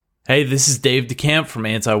Hey, this is Dave DeCamp from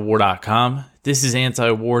antiwar.com. This is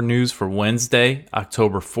anti-war news for Wednesday,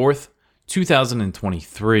 October 4th,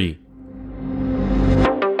 2023.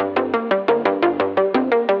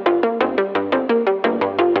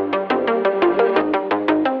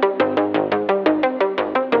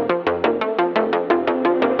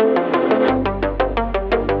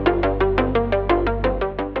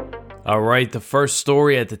 All right, the first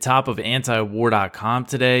story at the top of antiwar.com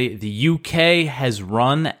today. The UK has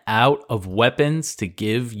run out of weapons to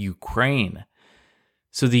give Ukraine.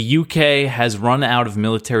 So the UK has run out of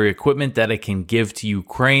military equipment that it can give to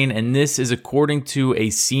Ukraine, and this is according to a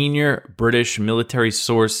senior British military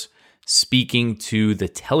source speaking to The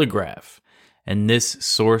Telegraph. And this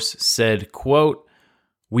source said, quote,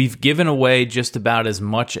 "We've given away just about as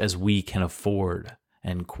much as we can afford,"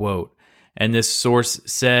 end quote. And this source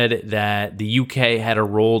said that the UK had a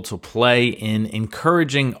role to play in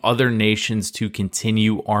encouraging other nations to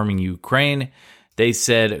continue arming Ukraine. They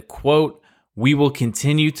said, quote, "We will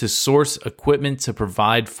continue to source equipment to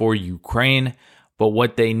provide for Ukraine, but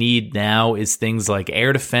what they need now is things like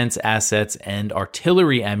air defense assets and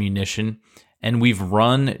artillery ammunition, and we've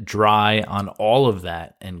run dry on all of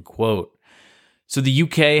that," end quote. So the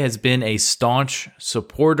UK has been a staunch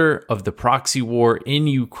supporter of the proxy war in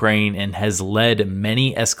Ukraine and has led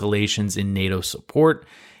many escalations in NATO support,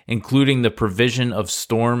 including the provision of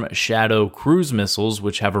Storm Shadow cruise missiles,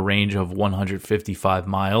 which have a range of 155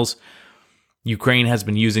 miles. Ukraine has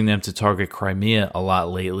been using them to target Crimea a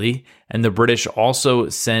lot lately, and the British also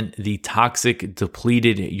sent the toxic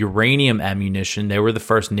depleted uranium ammunition. They were the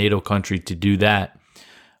first NATO country to do that.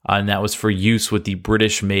 And that was for use with the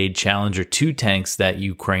British-made Challenger 2 tanks that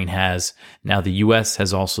Ukraine has. Now the U.S.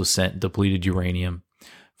 has also sent depleted uranium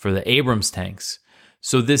for the Abrams tanks.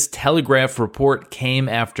 So this Telegraph report came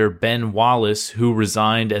after Ben Wallace, who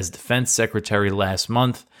resigned as defense secretary last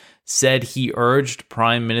month, said he urged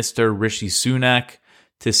Prime Minister Rishi Sunak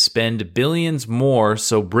to spend billions more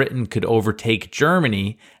so Britain could overtake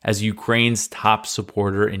Germany as Ukraine's top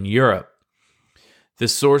supporter in Europe. The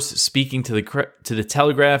source speaking to the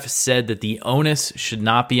Telegraph said that the onus should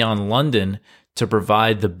not be on London to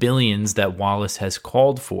provide the billions that Wallace has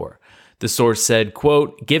called for. The source said,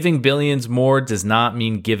 quote, "Giving billions more does not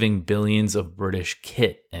mean giving billions of British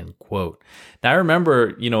kit," end quote. Now, I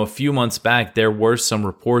remember, a few months back, there were some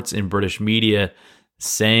reports in British media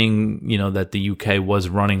saying, that the UK was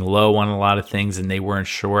running low on a lot of things and they weren't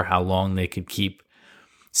sure how long they could keep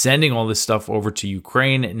sending all this stuff over to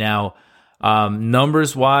Ukraine. Now,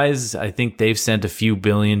 numbers wise, I think they've sent a few $1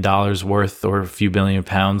 billion worth or a few £1 billion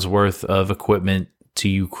worth of equipment to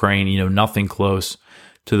Ukraine, nothing close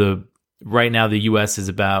to right now the US is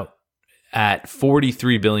about at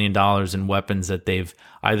 $43 billion in weapons that they've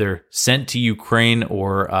either sent to Ukraine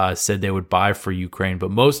or said they would buy for Ukraine. But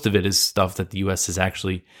most of it is stuff that the US has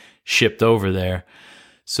actually shipped over there.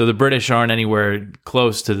 So the British aren't anywhere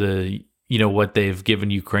close to the what they've given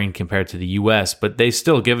Ukraine compared to the U.S., but they've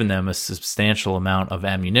still given them a substantial amount of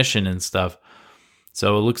ammunition and stuff.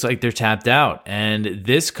 So it looks like they're tapped out. And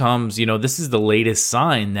this comes, this is the latest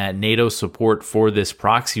sign that NATO support for this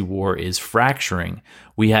proxy war is fracturing.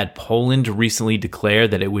 We had Poland recently declare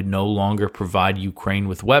that it would no longer provide Ukraine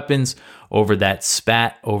with weapons over that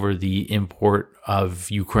spat over the import of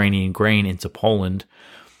Ukrainian grain into Poland.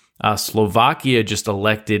 Slovakia just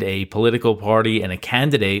elected a political party and a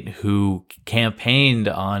candidate who campaigned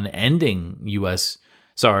on ending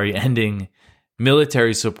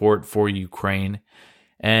military support for Ukraine.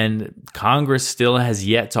 And Congress still has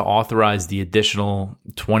yet to authorize the additional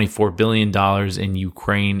 $24 billion in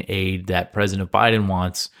Ukraine aid that President Biden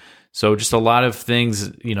wants. So just a lot of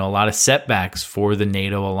things, a lot of setbacks for the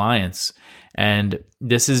NATO alliance. And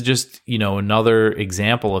this is just, another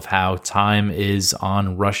example of how time is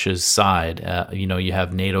on Russia's side. You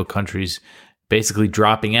have NATO countries basically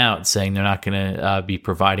dropping out, saying they're not going to be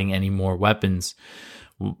providing any more weapons.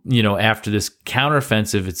 After this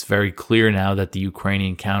counteroffensive, it's very clear now that the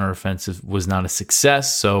Ukrainian counteroffensive was not a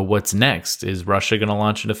success. So what's next? Is Russia going to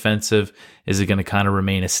launch an offensive? Is it going to kind of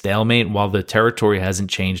remain a stalemate? While the territory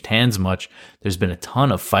hasn't changed hands much, there's been a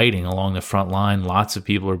ton of fighting along the front line. Lots of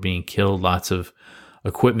people are being killed. Lots of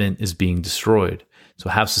equipment is being destroyed. So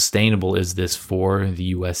how sustainable is this for the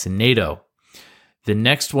U.S. and NATO? The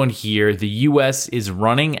next one here, the U.S. is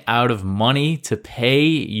running out of money to pay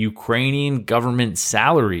Ukrainian government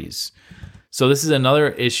salaries. So this is another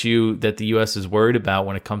issue that the U.S. is worried about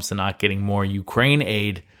when it comes to not getting more Ukraine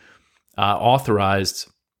aid authorized.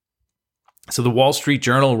 So the Wall Street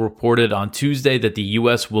Journal reported on Tuesday that the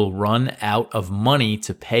U.S. will run out of money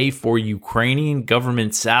to pay for Ukrainian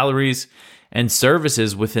government salaries and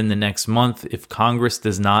services within the next month if Congress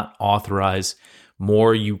does not authorize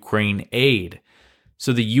more Ukraine aid.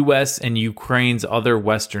 So the U.S. and Ukraine's other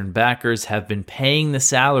Western backers have been paying the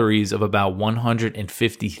salaries of about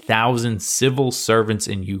 150,000 civil servants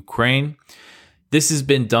in Ukraine. This has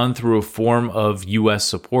been done through a form of U.S.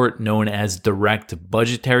 support known as direct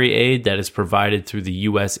budgetary aid that is provided through the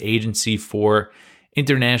U.S. Agency for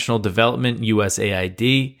International Development,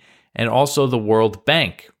 USAID, and also the World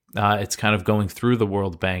Bank. It's kind of going through the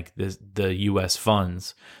World Bank, the U.S.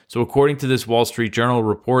 funds. So according to this Wall Street Journal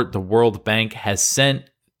report, the World Bank has sent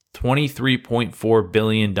 $23.4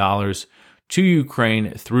 billion to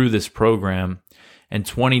Ukraine through this program, and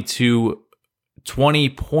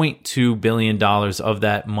 $20.2 billion of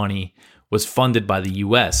that money was funded by the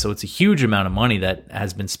U.S. So it's a huge amount of money that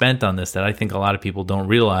has been spent on this that I think a lot of people don't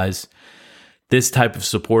realize this type of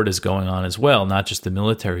support is going on as well, not just the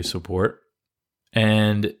military support.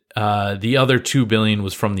 And the other $2 billion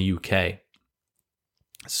was from the UK.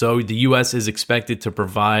 So the U.S. is expected to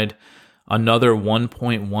provide another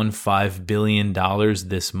 $1.15 billion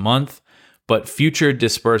this month, but future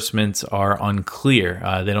disbursements are unclear.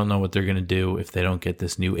 They don't know what they're going to do if they don't get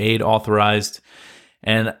this new aid authorized.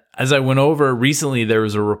 And as I went over recently, there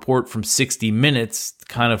was a report from 60 Minutes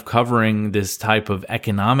kind of covering this type of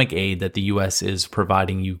economic aid that the U.S. is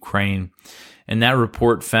providing Ukraine. And that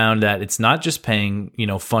report found that it's not just funding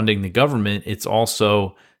the government, it's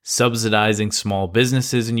also subsidizing small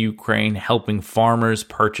businesses in Ukraine, helping farmers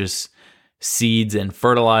purchase seeds and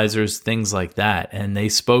fertilizers, things like that. And they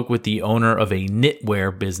spoke with the owner of a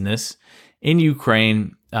knitwear business in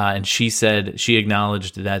Ukraine, and she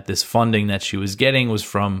acknowledged that this funding that she was getting was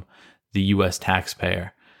from the U.S.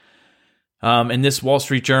 taxpayer. And this Wall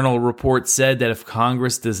Street Journal report said that if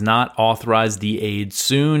Congress does not authorize the aid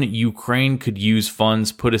soon, Ukraine could use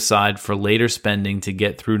funds put aside for later spending to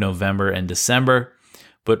get through November and December.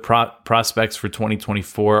 But prospects for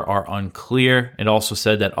 2024 are unclear. It also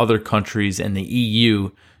said that other countries and the EU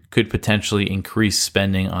could potentially increase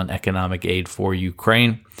spending on economic aid for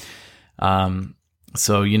Ukraine.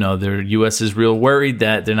 So, the U.S. is real worried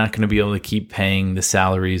that they're not going to be able to keep paying the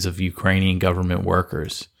salaries of Ukrainian government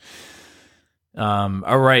workers.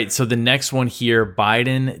 All right, so the next one here,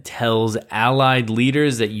 Biden tells allied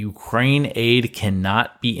leaders that Ukraine aid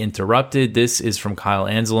cannot be interrupted. This is from Kyle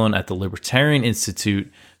Anzalone at the Libertarian Institute.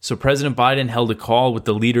 So President Biden held a call with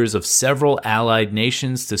the leaders of several allied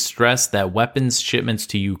nations to stress that weapons shipments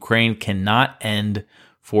to Ukraine cannot end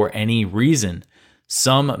for any reason.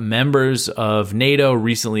 Some members of NATO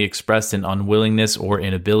recently expressed an unwillingness or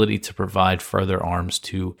inability to provide further arms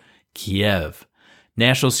to Kiev.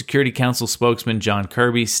 National Security Council spokesman John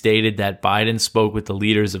Kirby stated that Biden spoke with the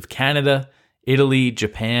leaders of Canada, Italy,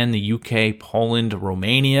 Japan, the UK, Poland,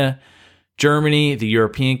 Romania, Germany, the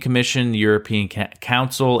European Commission, the European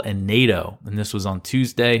Council, and NATO. And this was on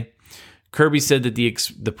Tuesday. Kirby said that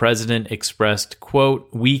the president expressed, quote,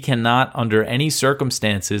 "We cannot under any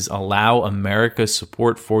circumstances allow America's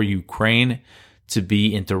support for Ukraine to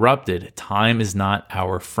be interrupted. Time is not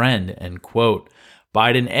our friend," end quote.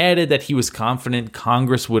 Biden added that he was confident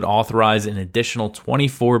Congress would authorize an additional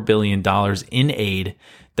 $24 billion in aid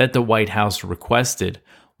that the White House requested.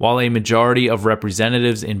 While a majority of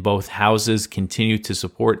representatives in both houses continue to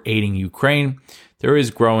support aiding Ukraine, there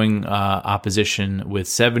is growing opposition, with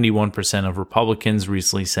 71% of Republicans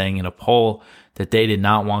recently saying in a poll that they did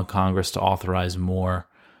not want Congress to authorize more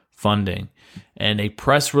funding. And a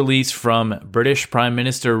press release from British Prime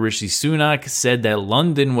Minister Rishi Sunak said that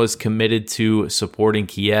London was committed to supporting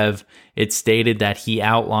Kiev. It stated that he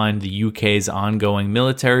outlined the UK's ongoing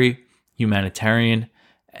military, humanitarian,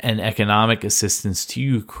 and economic assistance to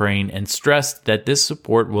Ukraine and stressed that this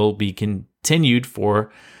support will be continued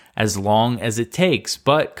for as long as it takes.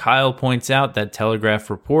 But Kyle points out that Telegraph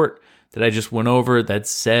report that I just went over that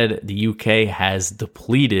said the UK has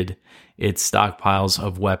depleted its stockpiles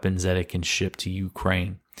of weapons that it can ship to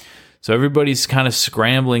Ukraine. So everybody's kind of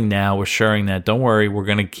scrambling now, assuring that, don't worry, we're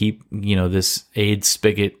going to keep, this aid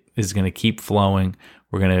spigot is going to keep flowing.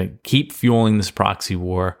 We're going to keep fueling this proxy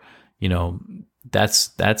war.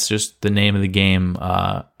 That's just the name of the game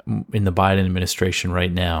in the Biden administration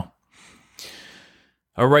right now.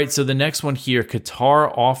 All right, so the next one here,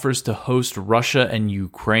 Qatar offers to host Russia and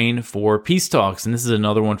Ukraine for peace talks. And this is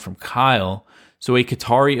another one from Kyle. So a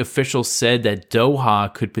Qatari official said that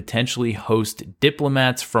Doha could potentially host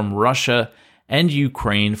diplomats from Russia and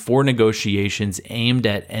Ukraine for negotiations aimed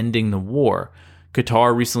at ending the war.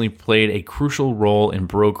 Qatar recently played a crucial role in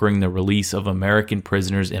brokering the release of American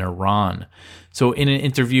prisoners in Iran. So in an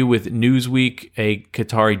interview with Newsweek, a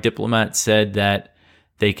Qatari diplomat said that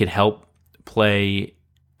they could help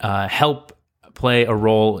play a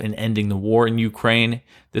role in ending the war in Ukraine.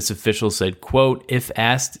 This official said, quote, "If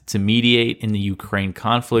asked to mediate in the Ukraine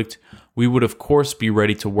conflict, we would of course be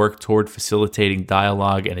ready to work toward facilitating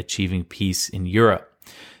dialogue and achieving peace in Europe.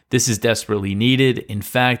 This is desperately needed. In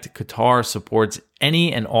fact, Qatar supports any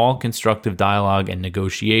and all constructive dialogue and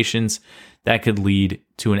negotiations that could lead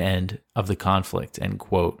to an end of the conflict," end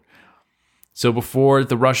quote. So before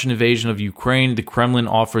the Russian invasion of Ukraine, the Kremlin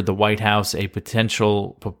offered the White House a potential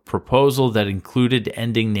proposal that included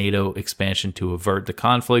ending NATO expansion to avert the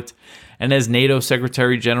conflict. And as NATO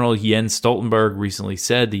Secretary General Jens Stoltenberg recently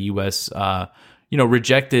said, the U.S.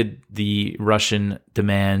 Rejected the Russian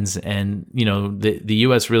demands, and the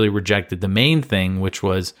U.S. really rejected the main thing, which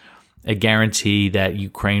was a guarantee that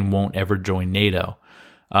Ukraine won't ever join NATO.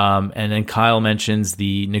 And then Kyle mentions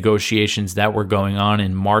the negotiations that were going on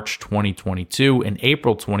in March 2022 and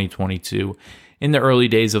April 2022. In the early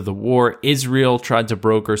days of the war, Israel tried to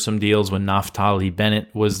broker some deals when Naftali Bennett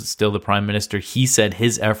was still the prime minister. He said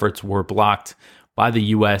his efforts were blocked by the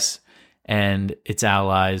U.S. and its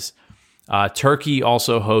allies. Turkey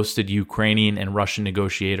also hosted Ukrainian and Russian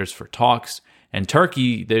negotiators for talks. And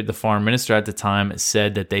Turkey, the foreign minister at the time,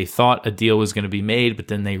 said that they thought a deal was going to be made, but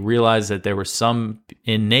then they realized that there were some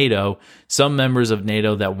in NATO, some members of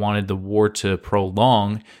NATO that wanted the war to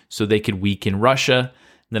prolong so they could weaken Russia.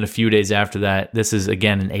 And then a few days after that, this is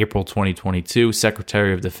again in April 2022,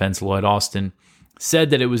 Secretary of Defense Lloyd Austin said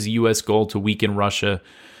that it was a U.S. goal to weaken Russia.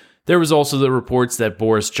 There was also the reports that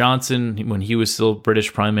Boris Johnson, when he was still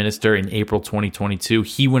British Prime Minister in April 2022,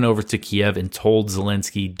 he went over to Kiev and told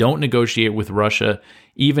Zelensky, "Don't negotiate with Russia.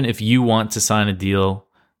 Even if you want to sign a deal,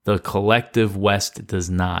 the collective West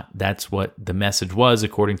does not." That's what the message was,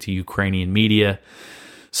 according to Ukrainian media.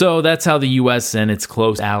 So that's how the U.S. and its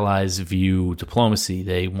close allies view diplomacy.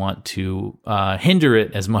 They want to hinder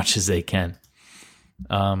it as much as they can.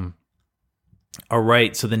 All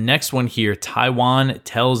right, so the next one here, Taiwan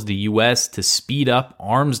tells the U.S. to speed up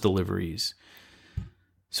arms deliveries.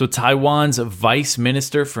 So Taiwan's Vice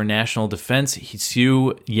Minister for National Defense,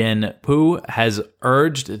 Hsu Yen-poo, has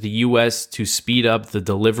urged the U.S. to speed up the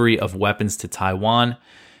delivery of weapons to Taiwan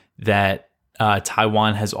that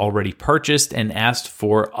Taiwan has already purchased, and asked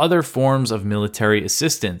for other forms of military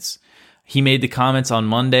assistance. He made the comments on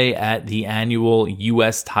Monday at the annual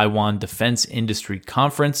U.S.-Taiwan Defense Industry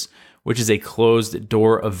Conference, which is a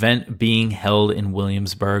closed-door event being held in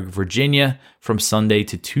Williamsburg, Virginia, from Sunday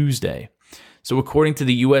to Tuesday. So according to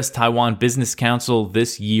the U.S.-Taiwan Business Council,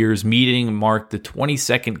 this year's meeting marked the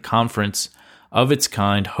 22nd conference of its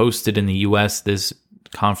kind hosted in the U.S. This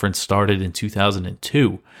conference started in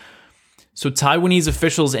 2002. So Taiwanese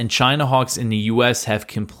officials and China hawks in the U.S. have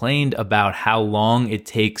complained about how long it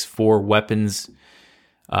takes for weapons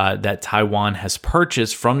that Taiwan has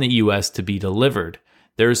purchased from the U.S. to be delivered.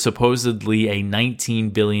 There is supposedly a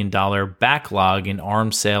 $19 billion backlog in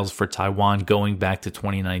arms sales for Taiwan going back to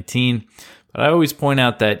 2019. But I always point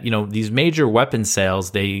out that, these major weapon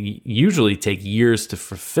sales, they usually take years to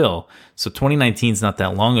fulfill. So 2019 is not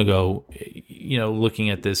that long ago, looking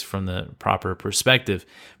at this from the proper perspective.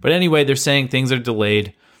 But anyway, they're saying things are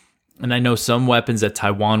delayed. And I know some weapons that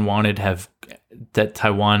Taiwan that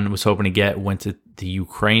Taiwan was hoping to get went to the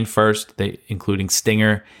Ukraine first, including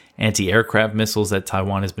Stinger anti-aircraft missiles that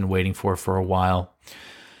Taiwan has been waiting for a while.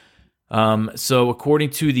 So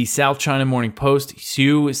according to the South China Morning Post,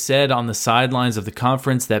 Hsu said on the sidelines of the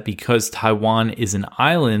conference that because Taiwan is an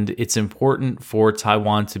island, it's important for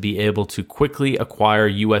Taiwan to be able to quickly acquire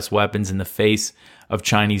U.S. weapons in the face of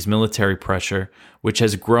Chinese military pressure, which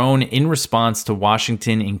has grown in response to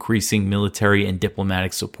Washington increasing military and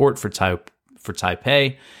diplomatic support for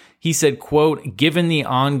Taipei. He said, quote, "Given the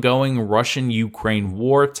ongoing Russian-Ukraine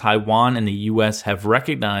war, Taiwan and the U.S. have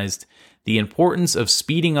recognized the importance of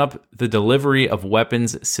speeding up the delivery of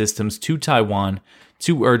weapons systems to Taiwan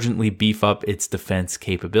to urgently beef up its defense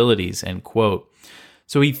capabilities," end quote.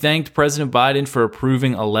 So he thanked President Biden for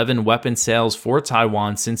approving 11 weapon sales for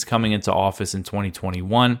Taiwan since coming into office in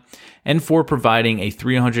 2021, and for providing a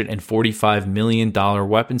 $345 million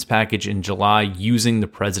weapons package in July using the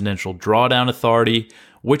Presidential Drawdown Authority,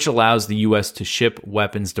 which allows the U.S. to ship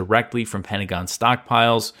weapons directly from Pentagon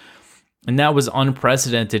stockpiles. And that was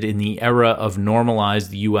unprecedented in the era of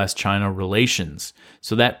normalized U.S.-China relations.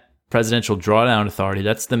 So that Presidential Drawdown Authority,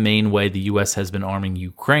 that's the main way the U.S. has been arming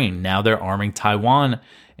Ukraine. Now they're arming Taiwan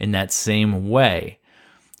in that same way.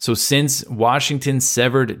 So since Washington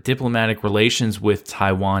severed diplomatic relations with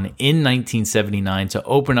Taiwan in 1979 to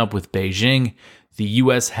open up with Beijing, the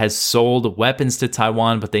U.S. has sold weapons to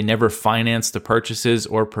Taiwan, but they never financed the purchases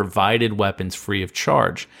or provided weapons free of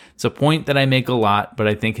charge. It's a point that I make a lot, but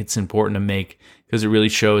I think it's important to make because it really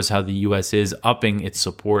shows how the U.S. is upping its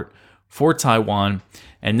support for Taiwan.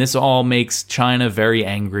 And this all makes China very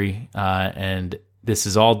angry, and this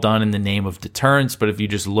is all done in the name of deterrence. But if you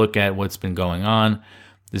just look at what's been going on,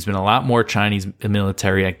 there's been a lot more Chinese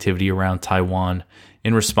military activity around Taiwan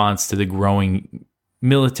in response to the growing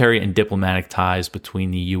military and diplomatic ties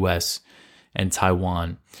between the U.S. and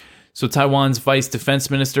Taiwan. So Taiwan's vice defense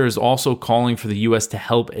minister is also calling for the U.S. to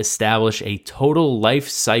help establish a total life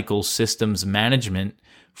cycle systems management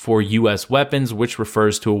for U.S. weapons, which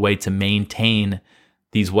refers to a way to maintain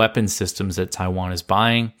these weapon systems that Taiwan is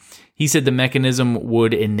buying. He said the mechanism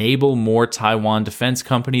would enable more Taiwan defense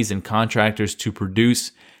companies and contractors to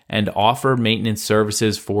produce and offer maintenance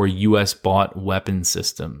services for U.S.-bought weapon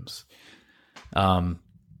systems. All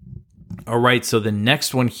right, so the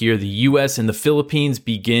next one here, the U.S. and the Philippines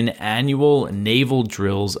begin annual naval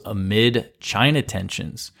drills amid China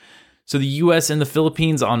tensions. So the U.S. and the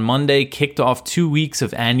Philippines on Monday kicked off 2 weeks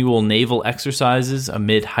of annual naval exercises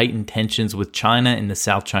amid heightened tensions with China in the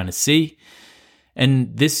South China Sea.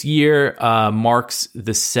 And this year marks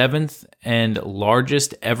the 7th and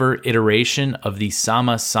largest ever iteration of the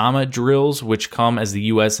Sama-Sama drills, which come as the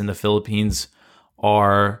U.S. and the Philippines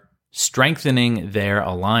are strengthening their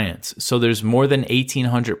alliance. So there's more than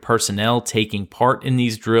 1,800 personnel taking part in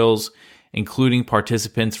these drills, including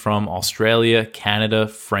participants from Australia, Canada,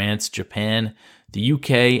 France, Japan, the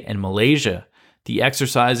UK, and Malaysia. The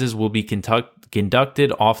exercises will be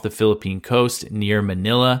conducted off the Philippine coast near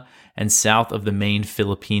Manila and south of the main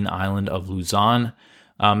Philippine island of Luzon.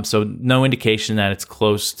 So no indication that it's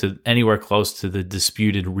anywhere close to the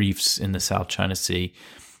disputed reefs in the South China Sea.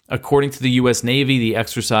 According to the U.S. Navy, the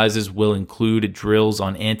exercises will include drills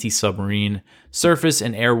on anti-submarine, surface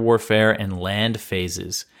and air warfare, and land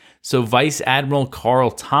phases. So Vice Admiral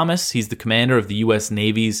Carl Thomas, he's the commander of the U.S.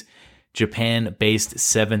 Navy's Japan-based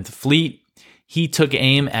 7th Fleet. He took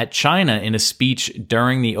aim at China in a speech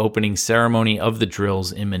during the opening ceremony of the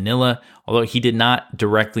drills in Manila, although he did not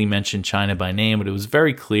directly mention China by name, but it was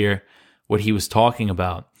very clear what he was talking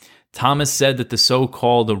about. Thomas said that the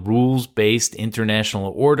so-called rules-based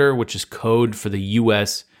international order, which is code for the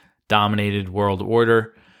U.S.-dominated world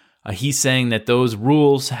order, he's saying that those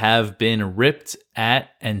rules have been ripped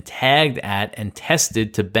at and tagged at and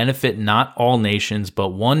tested to benefit not all nations,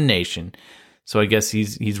 but one nation. So I guess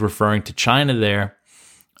he's referring to China there.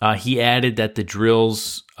 He added that the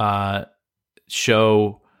drills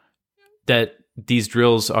show that these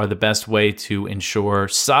drills are the best way to ensure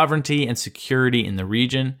sovereignty and security in the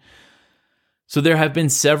region. So there have been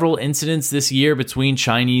several incidents this year between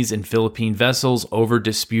Chinese and Philippine vessels over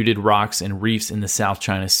disputed rocks and reefs in the South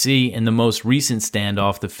China Sea. In the most recent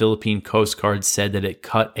standoff, the Philippine Coast Guard said that it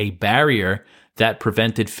cut a barrier that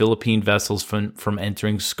prevented Philippine vessels from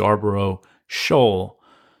entering Scarborough Shoal.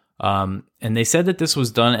 And they said that this was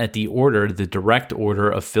done at the direct order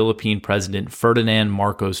of Philippine President Ferdinand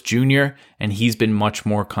Marcos Jr., and he's been much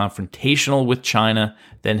more confrontational with China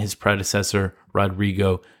than his predecessor,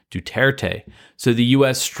 Rodrigo Duterte. So the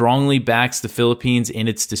U.S. strongly backs the Philippines in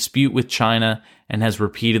its dispute with China and has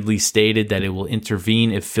repeatedly stated that it will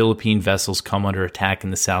intervene if Philippine vessels come under attack in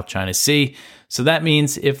the South China Sea. So that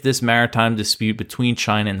means if this maritime dispute between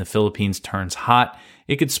China and the Philippines turns hot,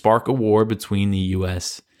 it could spark a war between the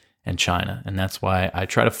U.S. and China. And that's why I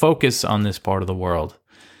try to focus on this part of the world.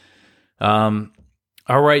 All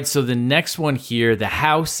right, so the next one here, the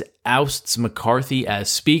House ousts McCarthy as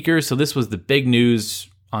Speaker. So this was the big news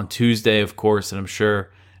on Tuesday, of course, and I'm sure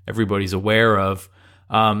everybody's aware of.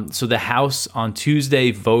 So the House on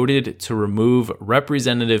Tuesday voted to remove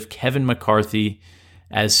Representative Kevin McCarthy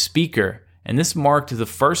as Speaker. And this marked the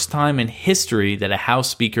first time in history that a House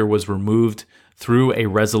Speaker was removed through a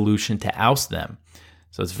resolution to oust them.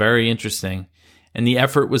 So it's very interesting. And the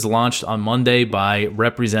effort was launched on Monday by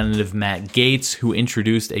Representative Matt Gaetz, who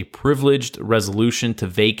introduced a privileged resolution to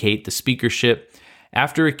vacate the speakership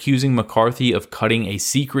after accusing McCarthy of cutting a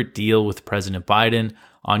secret deal with President Biden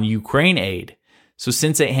on Ukraine aid. So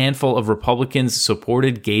since a handful of Republicans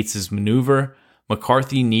supported Gaetz's maneuver,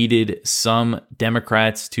 McCarthy needed some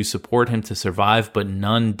Democrats to support him to survive, but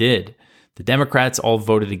none did. The Democrats all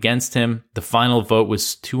voted against him. The final vote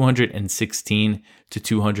was 216 to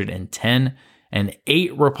 210, and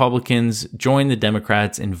 8 Republicans joined the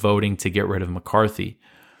Democrats in voting to get rid of McCarthy.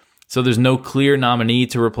 So there's no clear nominee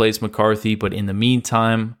to replace McCarthy, but in the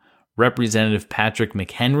meantime, Representative Patrick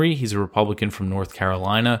McHenry, he's a Republican from North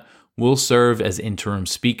Carolina, will serve as interim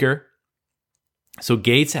speaker. So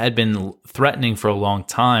Gaetz had been threatening for a long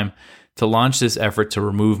time to launch this effort to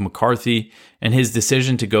remove McCarthy, and his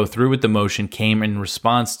decision to go through with the motion came in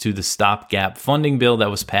response to the stopgap funding bill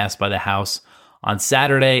that was passed by the House on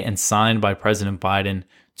Saturday and signed by President Biden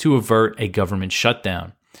to avert a government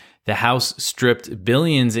shutdown. The House stripped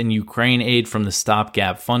billions in Ukraine aid from the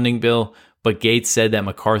stopgap funding bill, but Gaetz said that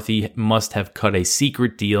McCarthy must have cut a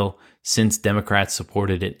secret deal since Democrats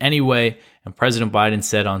supported it anyway, and President Biden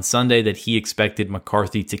said on Sunday that he expected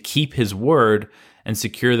McCarthy to keep his word and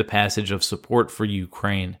secure the passage of support for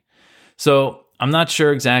Ukraine. So I'm not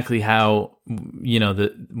sure exactly how,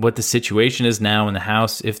 what the situation is now in the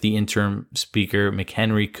House, if the interim speaker,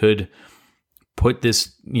 McHenry, could put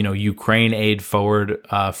this, Ukraine aid forward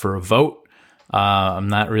for a vote. I'm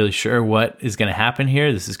not really sure what is going to happen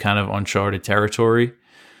here. This is kind of uncharted territory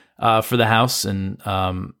for the House. And,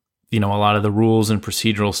 a lot of the rules and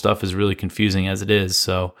procedural stuff is really confusing as it is.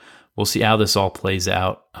 So we'll see how this all plays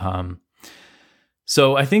out.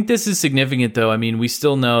 So I think this is significant, though. I mean, we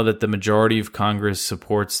still know that the majority of Congress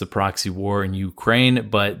supports the proxy war in Ukraine,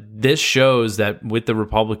 but this shows that with the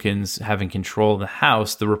Republicans having control of the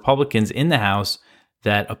House, the Republicans in the House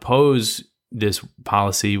that oppose this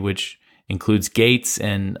policy, which includes Gaetz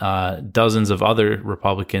and dozens of other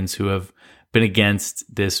Republicans who have been against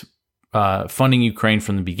this funding Ukraine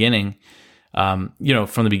from the beginning,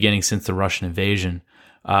 since the Russian invasion.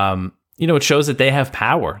 It shows that they have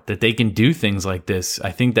power, that they can do things like this.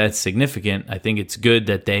 I think that's significant. I think it's good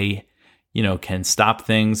that they, can stop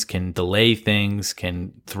things, can delay things,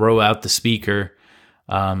 can throw out the speaker.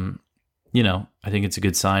 I think it's a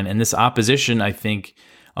good sign. And this opposition, I think,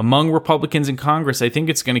 among Republicans in Congress, I think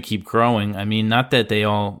it's going to keep growing. I mean, not that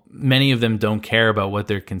many of them don't care about what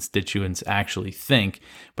their constituents actually think,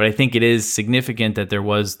 but I think it is significant that there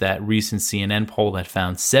was that recent CNN poll that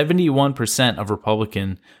found 71% of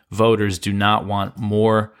Republican voters do not want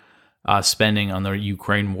more spending on the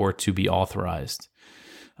Ukraine war to be authorized.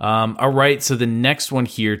 All right, so the next one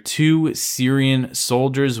here, 2 Syrian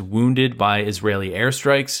soldiers wounded by Israeli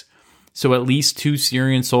airstrikes. So at least 2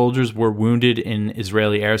 Syrian soldiers were wounded in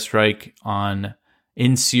Israeli airstrike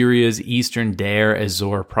in Syria's eastern Deir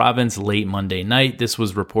ez-Zor province late Monday night. This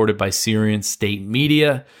was reported by Syrian state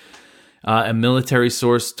media. A military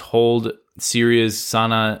source told Syria's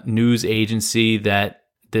Sana news agency that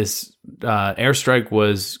this airstrike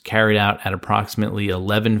was carried out at approximately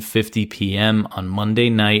 11:50 p.m. on Monday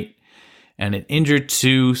night, and it injured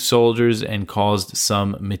 2 soldiers and caused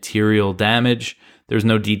some material damage. There's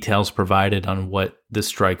no details provided on what the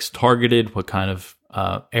strikes targeted, what kind of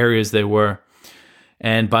areas they were.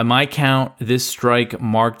 And by my count, this strike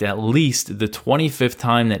marked at least the 25th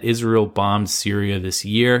time that Israel bombed Syria this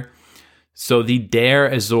year. So the Deir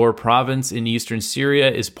ez-Zor province in eastern Syria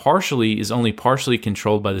is only partially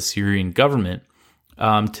controlled by the Syrian government.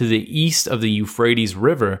 To the east of the Euphrates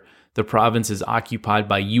River, the province is occupied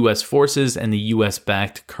by U.S. forces and the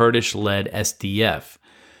U.S.-backed Kurdish-led SDF.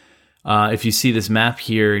 If you see this map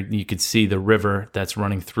here, you can see the river that's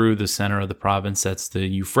running through the center of the province. That's the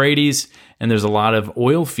Euphrates. And there's a lot of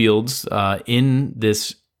oil fields in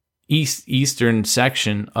this eastern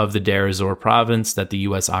section of the Deir ez-Zor province that the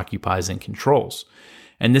U.S. occupies and controls.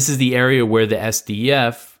 And this is the area where the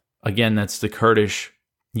SDF, again, that's the Kurdish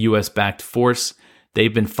U.S.-backed force,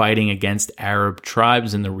 they've been fighting against Arab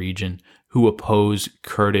tribes in the region who oppose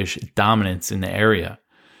Kurdish dominance in the area.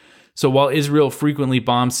 So while Israel frequently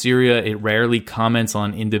bombs Syria, it rarely comments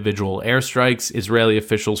on individual airstrikes. Israeli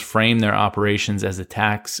officials frame their operations as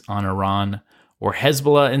attacks on Iran or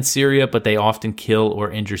Hezbollah in Syria, but they often kill or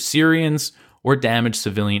injure Syrians or damage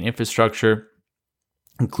civilian infrastructure,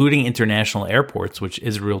 including international airports, which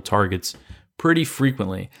Israel targets pretty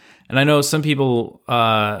frequently. And I know some people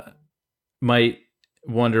might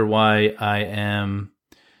wonder why I am...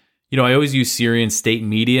 I always use Syrian state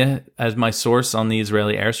media as my source on the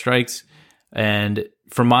Israeli airstrikes. And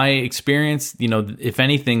from my experience, if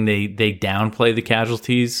anything, they downplay the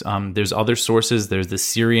casualties. There's other sources. There's the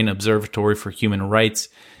Syrian Observatory for Human Rights.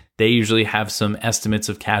 They usually have some estimates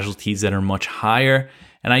of casualties that are much higher.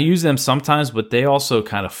 And I use them sometimes, but they also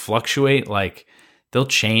kind of fluctuate. Like they'll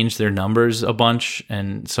change their numbers a bunch.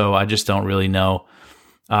 And so I just don't really know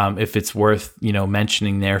if it's worth,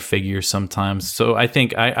 mentioning their figures sometimes. So I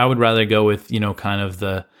think I would rather go with, kind of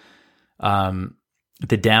the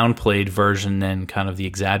downplayed version than kind of the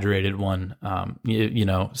exaggerated one,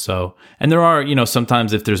 so, and there are,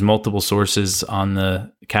 sometimes if there's multiple sources on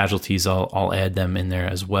the casualties, I'll add them in there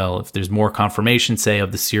as well. If there's more confirmation, say,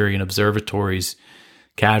 of the Syrian Observatory's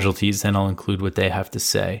casualties, then I'll include what they have to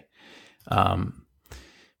say.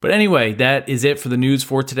 But anyway, that is it for the news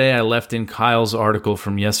for today. I left in Kyle's article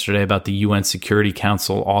from yesterday about the UN Security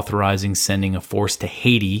Council authorizing sending a force to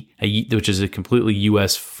Haiti, which is a completely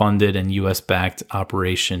U.S.-funded and U.S.-backed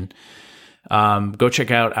operation. Go check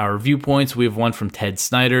out our viewpoints. We have one from Ted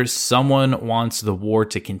Snyder. Someone wants the war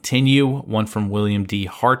to continue. One from William D.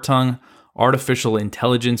 Hartung. Artificial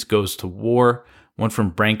intelligence goes to war. One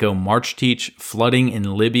from Branko Marchteach. Flooding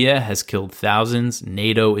in Libya has killed thousands.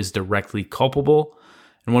 NATO is directly culpable.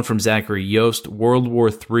 And one from Zachary Yost, World War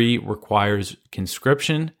III requires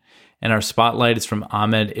conscription. And our spotlight is from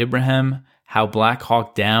Ahmed Ibrahim, how Black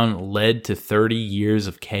Hawk Down led to 30 years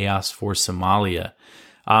of chaos for Somalia.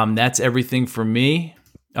 That's everything for me.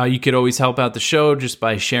 You could always help out the show just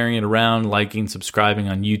by sharing it around, liking, subscribing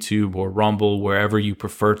on YouTube or Rumble, wherever you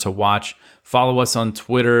prefer to watch. Follow us on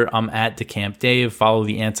Twitter. I'm at DeCampDave. Follow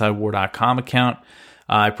the antiwar.com account.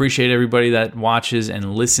 I appreciate everybody that watches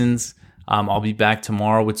and listens. I'll be back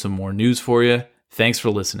tomorrow with some more news for you. Thanks for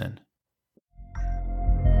listening.